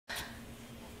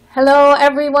Hello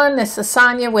everyone, this is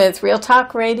Sonja with Real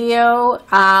Talk Radio.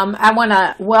 I want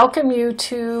to welcome you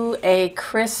to a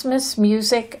Christmas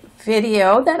music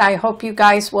video that I hope you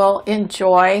guys will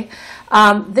enjoy.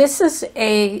 This is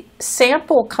a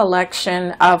sample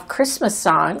collection of Christmas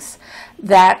songs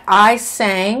that I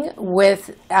sang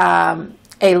with a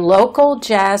local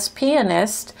jazz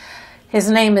pianist. His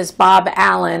name is Bob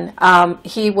Allen.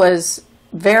 He was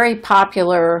very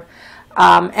popular.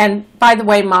 And by the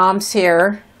way, Mom's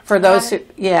here. For those who,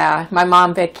 yeah, my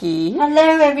mom, Vicky.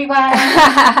 Hello, everyone.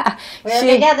 We're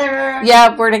together.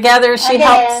 Yeah, we're together. She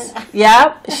helps.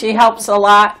 Yep, she helps a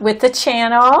lot with the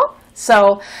channel.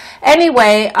 So,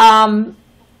 anyway, Bob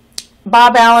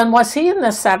Allen, was he in the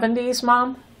 70s,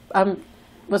 Mom?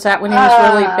 Was that when he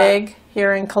was really big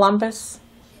here in Columbus?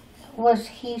 Was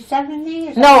he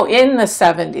 70s? No, in the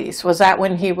 70s. Was that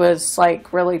when he was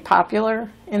like really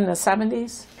popular in the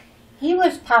 70s? He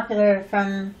was popular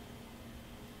from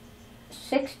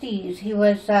 60s. He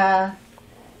was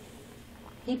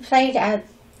he played at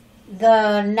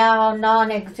the now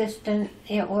non-existent,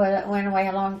 it went away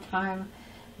a long time,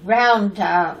 round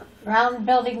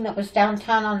building that was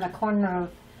downtown on the corner of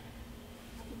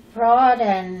Broad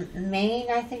and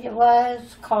Main, I think it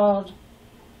was, called,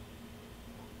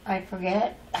 I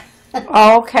forget.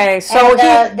 Okay, so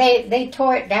they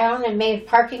tore it down and made a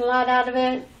parking lot out of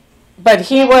it. But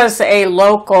he was a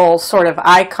local sort of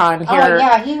icon here. Oh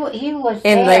yeah, he was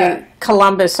in there. The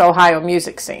Columbus, Ohio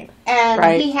music scene. And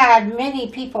right? He had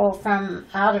many people from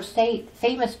out of state,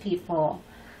 famous people.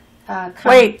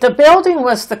 Wait, the building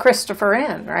was the Christopher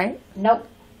Inn, right? Nope.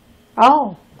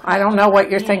 Oh, I don't know what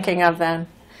you're thinking of then.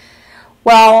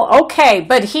 Well, okay,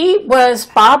 but he was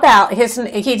Bob Allen.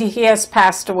 He has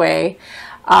passed away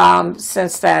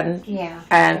since then. Yeah.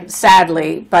 And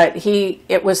sadly, but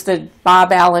it was the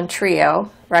Bob Allen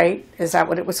Trio, right? Is that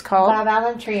what it was called? Bob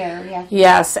Allen Trio, yes.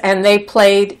 Yes, and they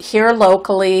played here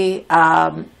locally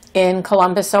in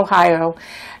Columbus, Ohio,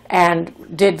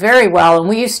 and did very well. And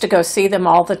we used to go see them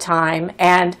all the time.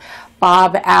 And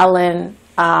Bob Allen,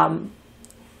 and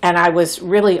I was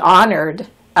really honored,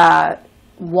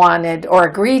 wanted or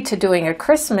agreed to doing a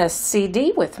Christmas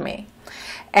CD with me.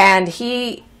 And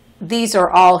these are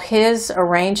all his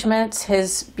arrangements,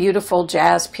 his beautiful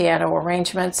jazz piano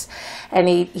arrangements. And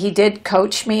he did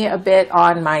coach me a bit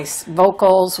on my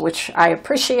vocals, which I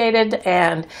appreciated.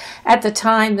 And at the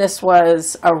time, this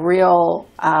was a real,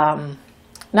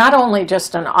 not only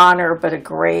just an honor, but a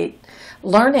great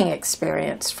learning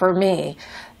experience for me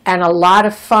and a lot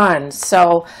of fun.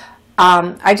 So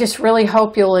I just really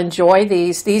hope you'll enjoy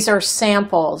these. These are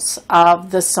samples of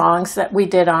the songs that we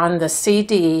did on the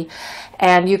CD.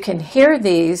 And you can hear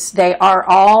these. They are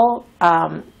all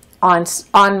on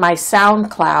my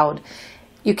SoundCloud.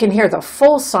 You can hear the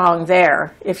full song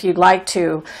there if you'd like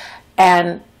to.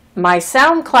 And my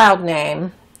SoundCloud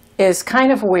name is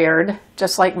kind of weird,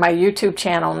 just like my YouTube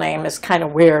channel name is kind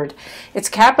of weird. It's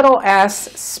capital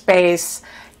S space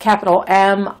capital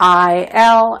MILLLS,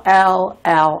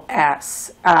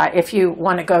 if you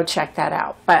want to go check that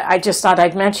out. But I just thought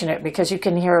I'd mention it because you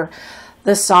can hear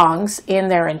the songs in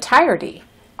their entirety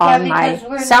on my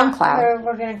SoundCloud.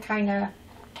 We're going to kind of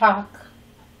talk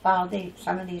while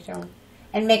some of these are,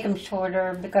 and make them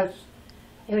shorter because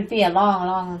it would be a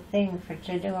long thing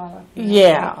to do all of them.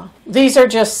 Yeah, these are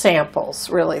just samples,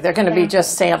 really. They're going to be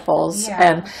just samples. Yeah.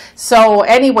 And so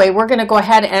anyway, we're going to go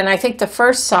ahead, and I think the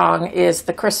first song is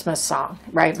the Christmas song,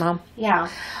 right, Mom? Yeah,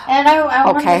 and I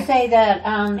want to say that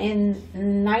in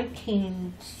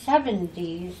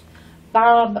 1970s,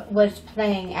 Bob was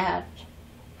playing at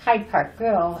Hyde Park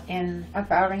Grill in up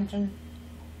Arlington.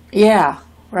 Yeah,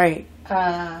 right.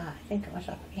 I think it was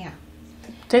up, yeah.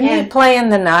 Didn't he play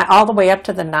in all the way up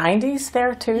to the 90s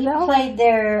there too, though? He played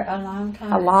there a long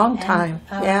time. A long time,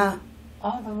 yeah.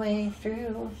 All the way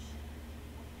through,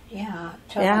 yeah.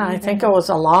 Yeah, I think it was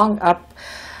a long up.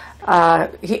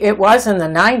 It was in the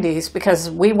 90s because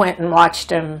we went and watched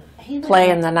him play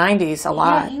in the 90s a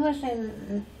lot. Yeah, he was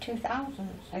in 2000s.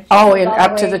 Oh,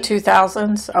 up to the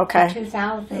 2000s? Okay.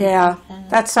 2000s. Yeah,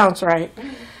 that sounds right.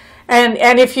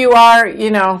 And if you are,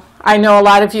 I know a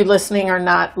lot of you listening are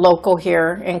not local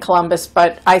here in Columbus,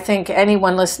 but I think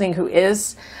anyone listening who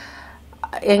is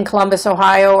in Columbus,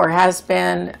 Ohio, or has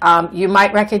been, you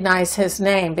might recognize his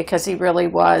name because he really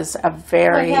was a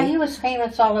very he was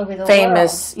famous all over the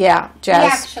famous, world.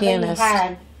 Jazz pianist. He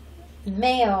had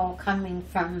mail coming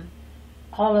from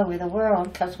all over the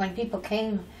world because when people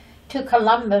came to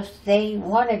Columbus, they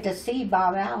wanted to see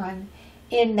Bob Allen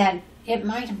in that. It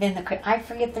might have been I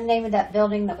forget the name of that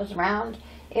building that was round.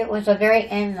 It was a very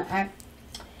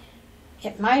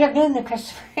it might have been the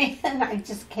Christopher Inn. I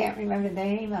just can't remember the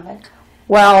name of it.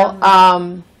 Well,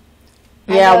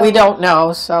 yeah, we don't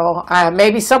know. So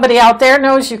maybe somebody out there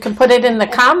knows. You can put it in the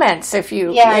comments if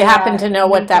you happen to know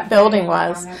what that building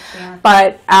was.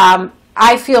 But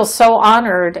I feel so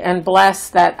honored and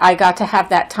blessed that I got to have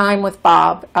that time with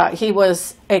Bob. He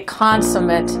was a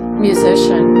consummate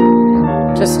musician,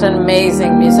 just an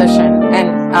amazing musician. And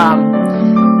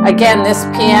again, this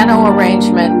piano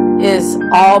arrangement is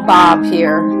all Bob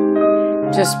here,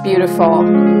 just beautiful.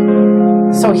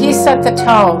 So he set the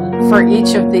tone for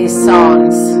each of these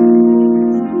songs,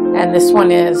 and this one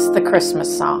is the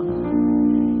Christmas song.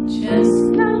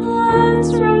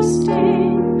 Chestnuts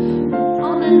roasting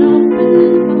on an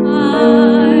open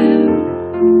fire,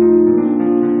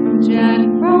 Jack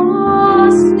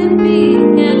Frost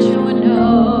nipping at your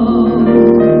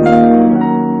nose,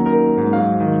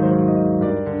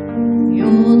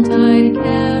 Yuletide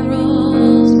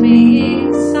carols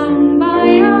being sung by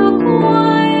a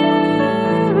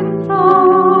choir of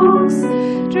folks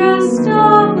dressed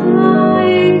up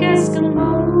like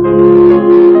Eskimos.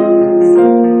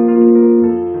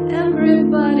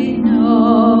 Everybody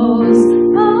knows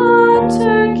a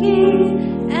turkey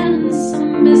and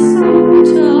some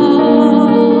mistletoe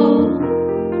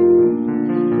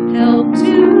help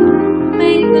to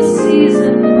make the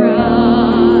season bright.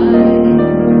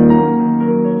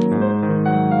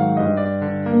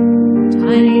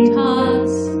 Tiny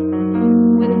tots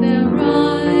with their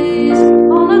eyes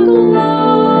all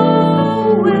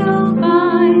aglow will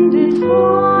find it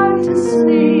hard to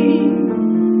sleep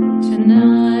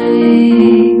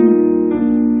tonight.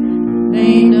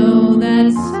 They know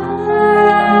that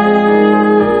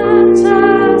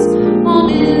Santa's on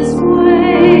his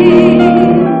way.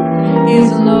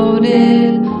 He's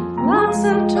loaded lots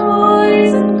of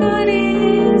toys and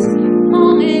goodies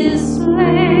on his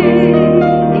sleigh.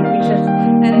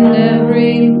 And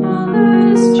every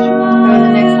mother's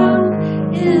child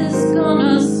is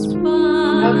gonna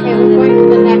spy Okay, we're going to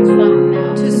the next song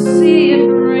now. to see if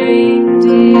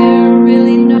reindeer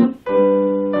really know.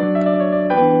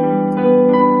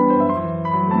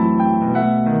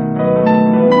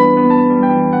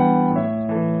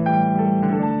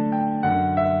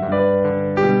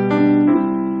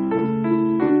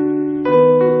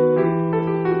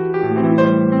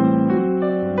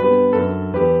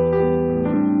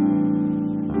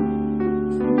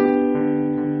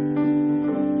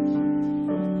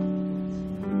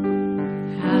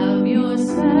 Have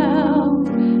yourself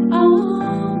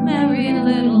a merry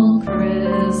little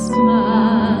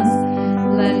Christmas.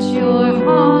 Let your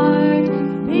heart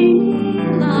be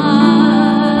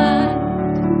light.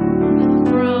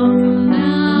 From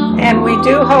now And we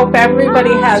do hope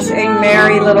everybody has a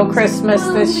merry little Christmas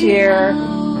this year.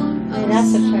 Oh,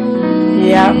 that's a turn.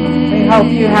 Yep. We hope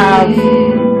you have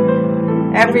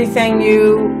everything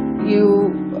you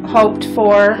hoped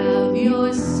for. have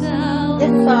yourself This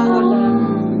song was a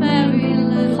merry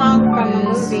little song from a movie.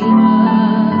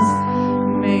 Christmas.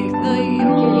 Make the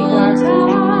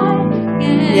Yuletide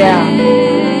gay. Yeah.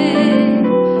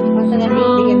 Wasn't it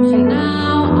Vicky and From I?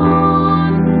 now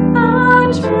on, our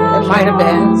It might have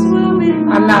been. troubles will be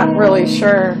I'm not really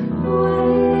sure. It's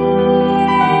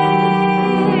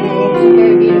a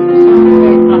very beautiful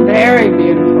song. Very Very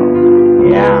beautiful.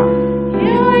 Yeah.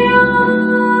 You're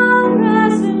young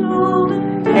as an old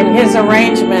And his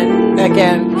arrangement,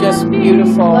 again, just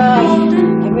beautiful. Well, I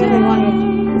really wanted him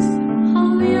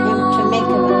to make it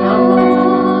an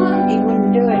album. He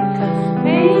wouldn't do it because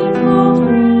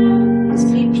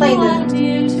he played the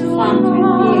song for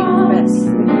years,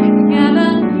 but he wouldn't make it.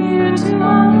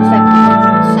 Except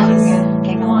Sonja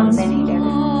came along, then he did it.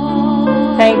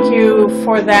 Thank you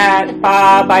for that,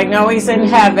 Bob. I know he's in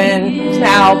heaven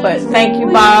now, but thank you,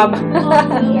 Bob.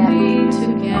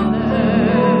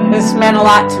 This meant a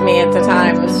lot to me at the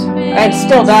time. It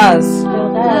still does.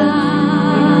 Still does.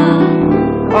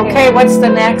 Okay, what's the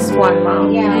next one,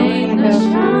 Mom? Yeah, we're gonna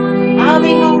go. I'll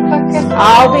be home for Christmas.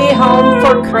 I'll be home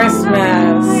for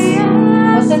Christmas.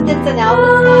 Wasn't this an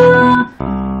Elvis song?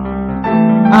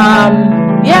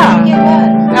 Yeah, It was.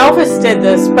 Elvis did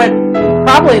this, but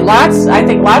probably I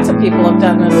think lots of people have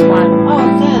done this one.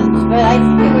 Oh, since, but I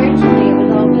think originally it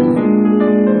was Elvis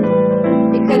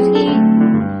because he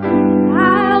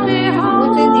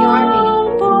was in the army,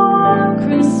 so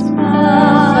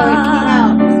it came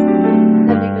out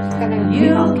that he was gonna be You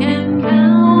home. can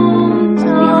count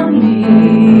on me.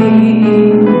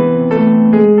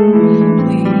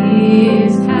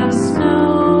 Please have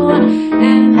snow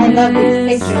and I love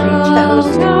these pictures he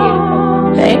chose. They're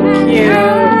beautiful. Thank you.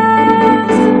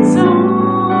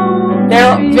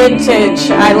 They're vintage.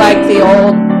 I like the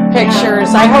old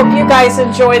pictures. I hope you guys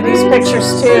enjoy these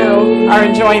pictures too, are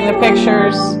enjoying the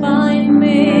pictures. Find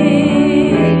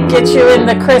Get you in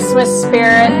the Christmas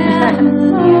spirit.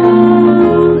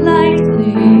 Like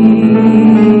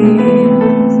leaves,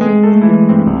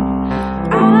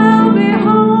 I'll be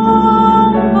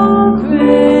home for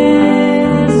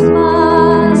Christmas,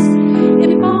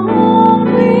 if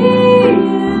only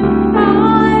in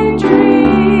my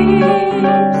dreams.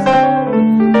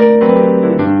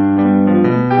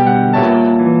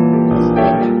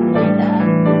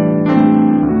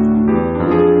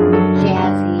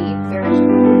 Jazzy, very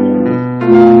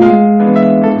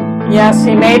Yes,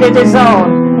 he made it his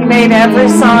own. He made every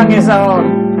song his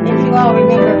own. If you all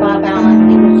remember Bob Allen,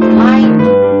 he was blind,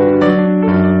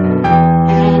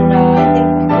 and I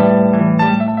think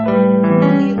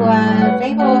he was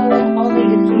able only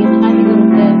to see a tiny little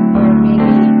bit for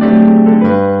maybe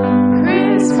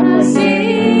Christmas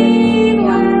Eve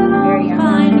very will young.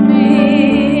 find me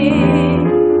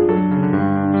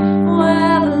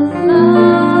where the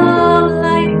love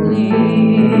like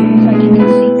leaves. So you can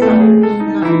see colors,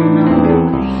 not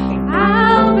anything.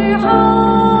 I'll be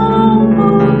home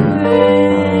for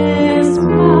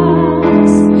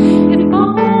Christmas, if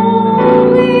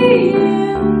only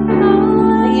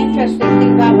The interesting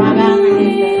thing about Bob Allen is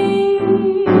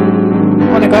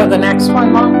Want to go to the next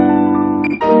one, Mom?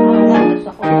 that was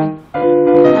the whole.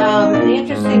 The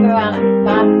interesting thing about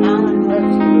Bob Allen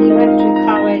was he went to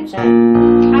college at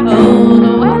oh,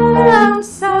 the weather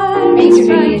outside is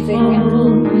Major music, frightful,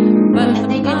 but and the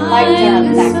they didn't like mind jazz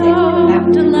is back then. so That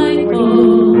was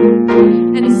delightful.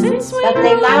 And since we But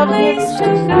they allowed him place to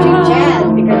to do jazz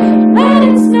go, because let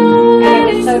it snow, it let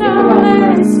was it so snow, difficult let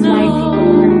for it blind people snow.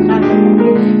 who weren't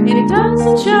comfortable. It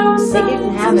doesn't show They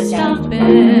didn't have signs a of jazz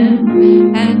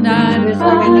stopping, and He I'm was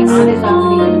living on his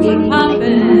own, he was gigging,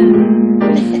 popping.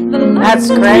 That's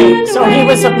great. So he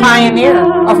was a pioneer,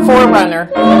 a forerunner.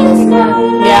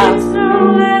 Yeah.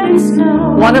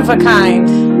 One of a kind.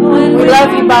 We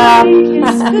love you, Bob.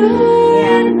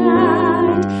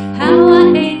 How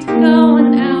I hate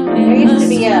going out There in used the to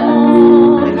be a,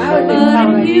 snow, when I was in but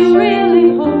college, if you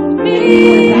really hold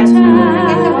me I guess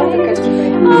it was a tight,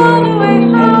 Christopher. all the way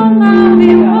home I'll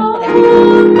be home.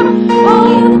 Oh,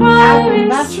 the choir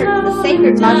The is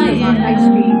Sacred slowly Mushroom on High dying,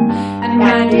 Street and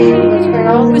back my then was where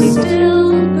all the we're musicians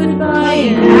still came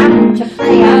goodbye. to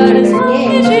play But after as their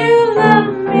long as gigs. you love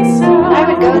me so,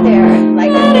 I would go there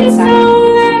like let at it midnight.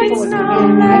 snow, let it People would snow, come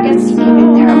in. I let guess it he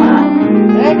needed there a lot.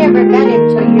 snow. But I never met him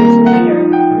till years later.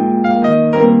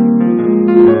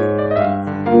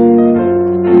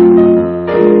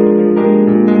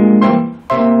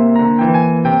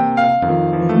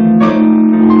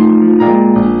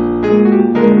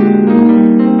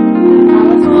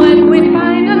 When we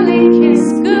finally kiss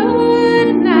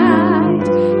goodnight,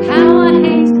 how I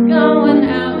hate going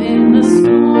out in the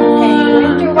storm.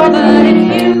 Winter But if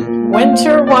you Wonderland.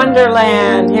 Winter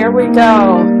Wonderland. Here we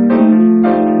go.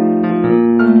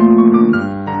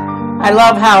 I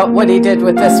love what he did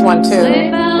with this one too.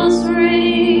 sleigh bells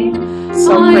ring,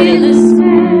 So are you pretty.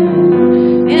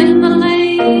 listening? In the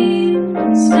lane,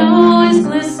 snow is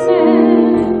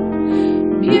glistening.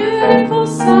 Beautiful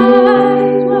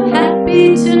sight, we're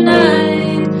happy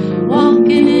tonight,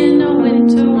 walking in a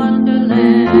winter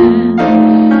wonderland.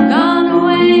 Gone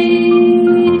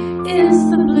away is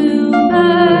the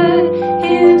bluebird,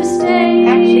 here to stay.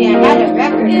 Actually, I had a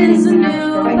record is a growing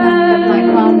new up because my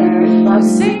bird father who loved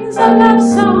sings a love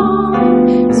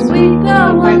song as we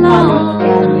go my father was a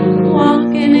jazz along, musician.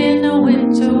 walking in a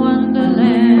winter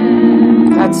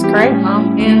wonderland. That's great,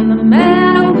 Mom. In the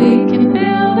meadow we can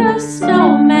build a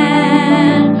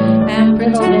snowman and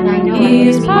Little did I pretend know he I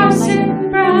is would meet him Parson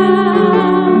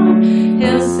Brown.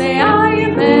 He'll say, are you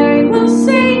married? We'll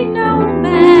say, no,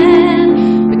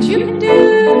 man, but you can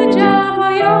do the job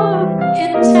while you're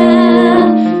in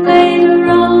town. Later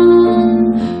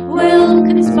on, we'll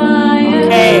conspire.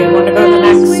 Okay, want to go to the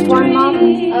as next we one, Mom?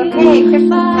 dream Okay, Christmas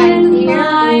by time the is here.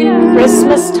 fire.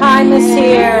 Christmas time is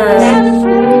here. That's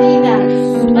the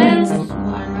Peanuts. Plans This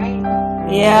one, right?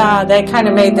 Yeah, they kind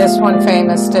of made this one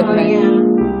famous, Oh, didn't they? yeah.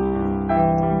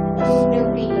 The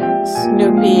Snoopy.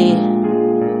 Snoopy.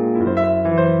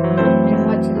 And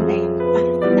what's his name?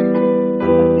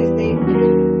 What's his name?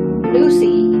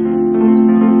 Lucy.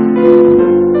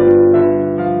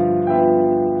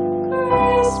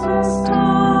 Christmas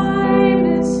time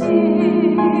is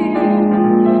here,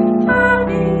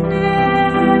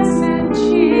 happiness and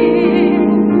cheer,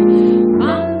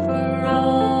 fun for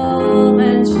all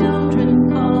that children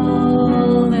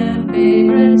call their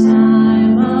favorite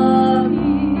time of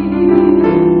year.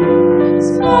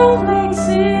 Snowflakes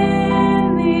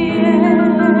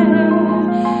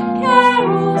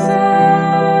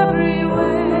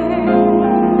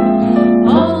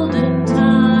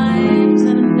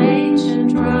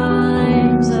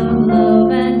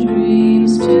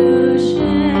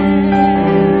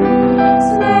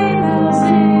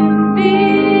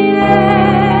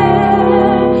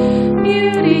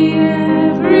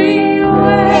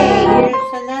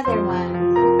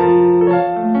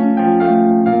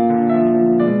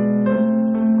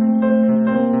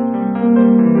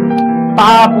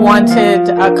Bob wanted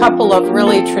a couple of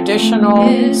really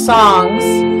traditional songs,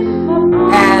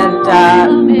 and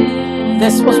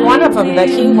this was one of them that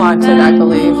he wanted, I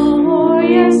believe.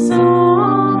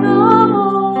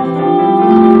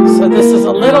 So this is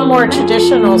a little more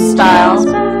traditional style,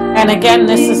 and again,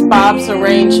 this is Bob's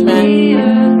arrangement.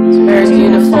 It's very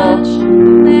beautiful.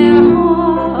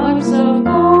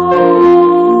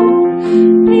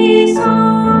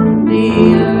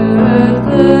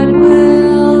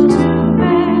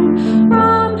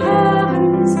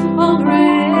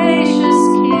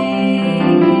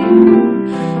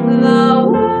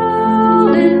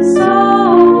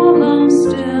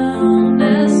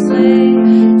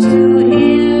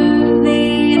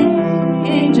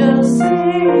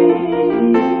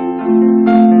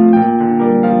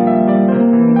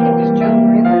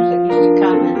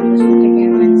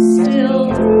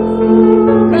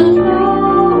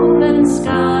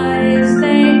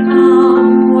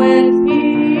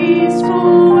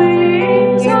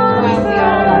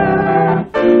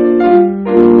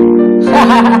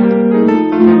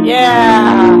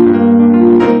 Yeah,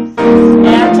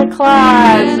 Santa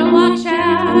Claus. Better watch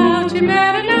out, you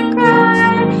better not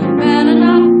cry, better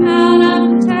not pout,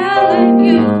 I'm telling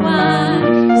you why.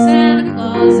 Santa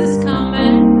Claus is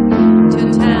coming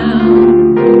to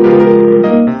town.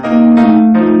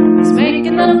 He's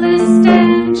making the list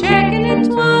and checking it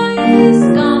twice,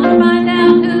 gonna find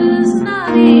out who's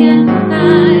naughty and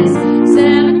nice.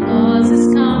 Santa Claus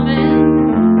is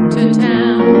coming to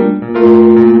town.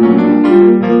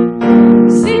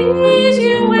 Sees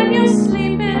you when you're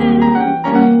sleeping,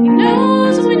 he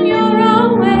knows when you're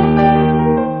awake,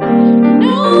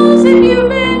 knows if you've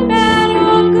been bad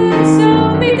or good, so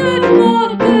be good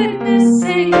for goodness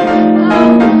sake.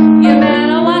 Oh, you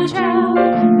better watch out,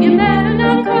 you better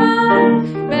not cry,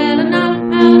 better not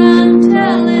pout, I'm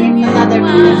telling you why.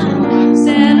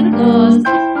 Santa Claus.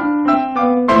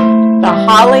 The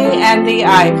Holly and the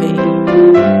Ivy.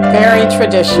 Very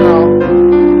traditional.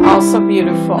 Also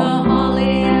beautiful. The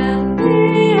holly and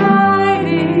the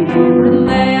ivy, when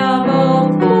they are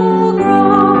both full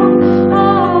grown,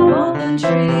 all the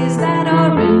trees that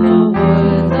are in the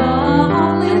wood, the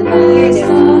holly bells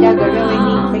are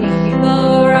down, the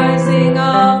rising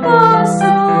of the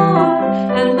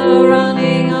sun, and the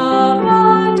running of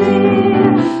the deer,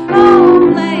 the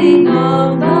playing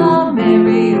of the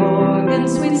merry organ,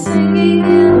 sweet singing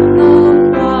in the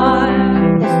choir.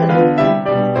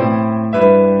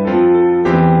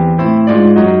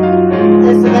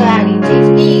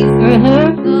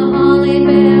 The holly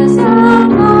bears a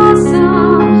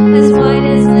blossom as white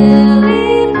as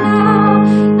lily flower,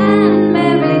 and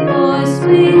Mary bore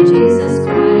sweet Jesus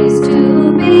Christ to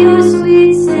be your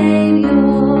sweet Savior.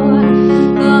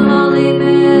 The holly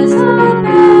bears a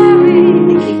berry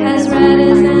as red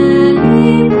as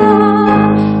any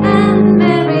flower, and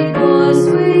Mary bore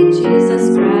sweet Jesus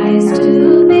Christ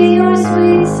to be your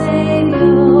sweet Savior.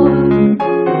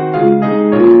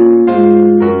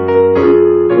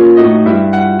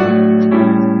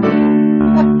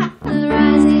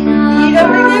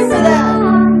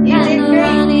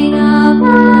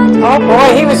 Oh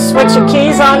boy, he was switching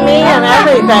keys on me and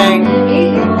everything.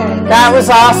 That was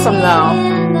awesome though.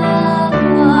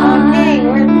 Okay,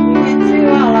 we went through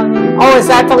all of them. Oh, is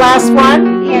that the last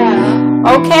one?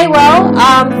 Yeah. Okay, well,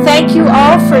 thank you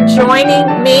all for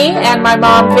joining me and my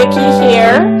mom Vicky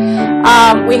here.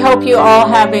 We hope you all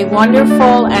have a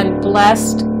wonderful and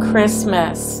blessed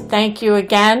Christmas. Thank you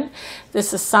again.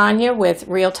 This is Sonja with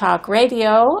Real Talk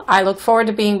Radio. I look forward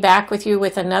to being back with you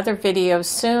with another video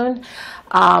soon.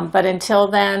 But until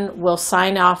then, we'll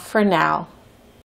sign off for now.